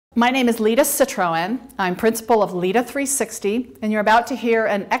My name is Lida Citroen. I'm principal of Lida 360, and you're about to hear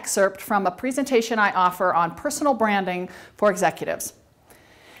an excerpt from a presentation I offer on personal branding for executives.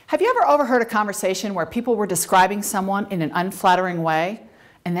 Have you ever overheard a conversation where people were describing someone in an unflattering way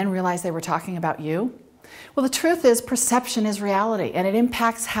and then realized they were talking about you? Well, the truth is perception is reality, and it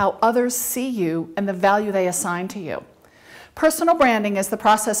impacts how others see you and the value they assign to you. Personal branding is the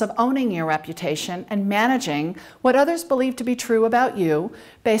process of owning your reputation and managing what others believe to be true about you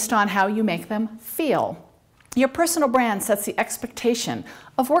based on how you make them feel. Your personal brand sets the expectation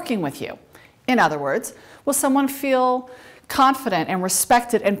of working with you. In other words, will someone feel confident and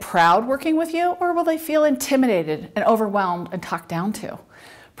respected and proud working with you, or will they feel intimidated and overwhelmed and talked down to?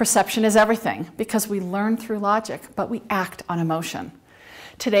 Perception is everything because we learn through logic, but we act on emotion.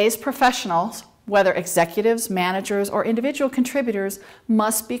 Today's professionals, whether executives, managers, or individual contributors,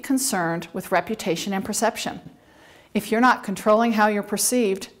 must be concerned with reputation and perception. If you're not controlling how you're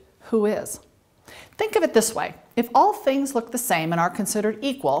perceived, who is? Think of it this way. If all things look the same and are considered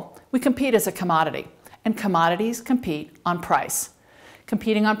equal, we compete as a commodity, and commodities compete on price.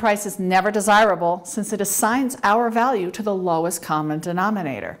 Competing on price is never desirable since it assigns our value to the lowest common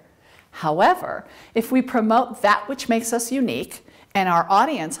denominator. However, if we promote that which makes us unique, and our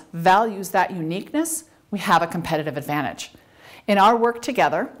audience values that uniqueness, we have a competitive advantage. In our work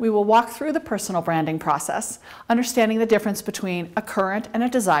together, we will walk through the personal branding process, understanding the difference between a current and a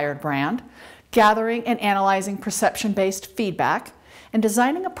desired brand, gathering and analyzing perception-based feedback, and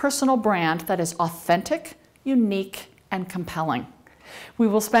designing a personal brand that is authentic, unique, and compelling. We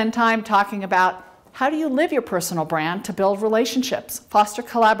will spend time talking about how do you live your personal brand to build relationships, foster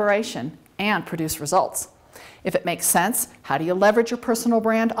collaboration, and produce results. If it makes sense, how do you leverage your personal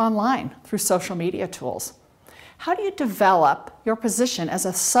brand online through social media tools? How do you develop your position as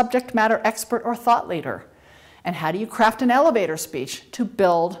a subject matter expert or thought leader? And how do you craft an elevator speech to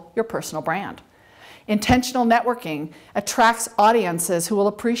build your personal brand? Intentional networking attracts audiences who will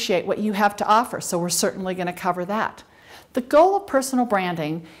appreciate what you have to offer, so we're certainly going to cover that. The goal of personal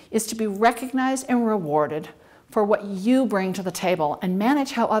branding is to be recognized and rewarded for what you bring to the table and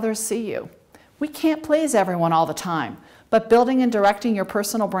manage how others see you. We can't please everyone all the time, but building and directing your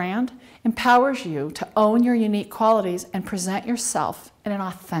personal brand empowers you to own your unique qualities and present yourself in an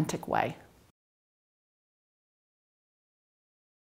authentic way.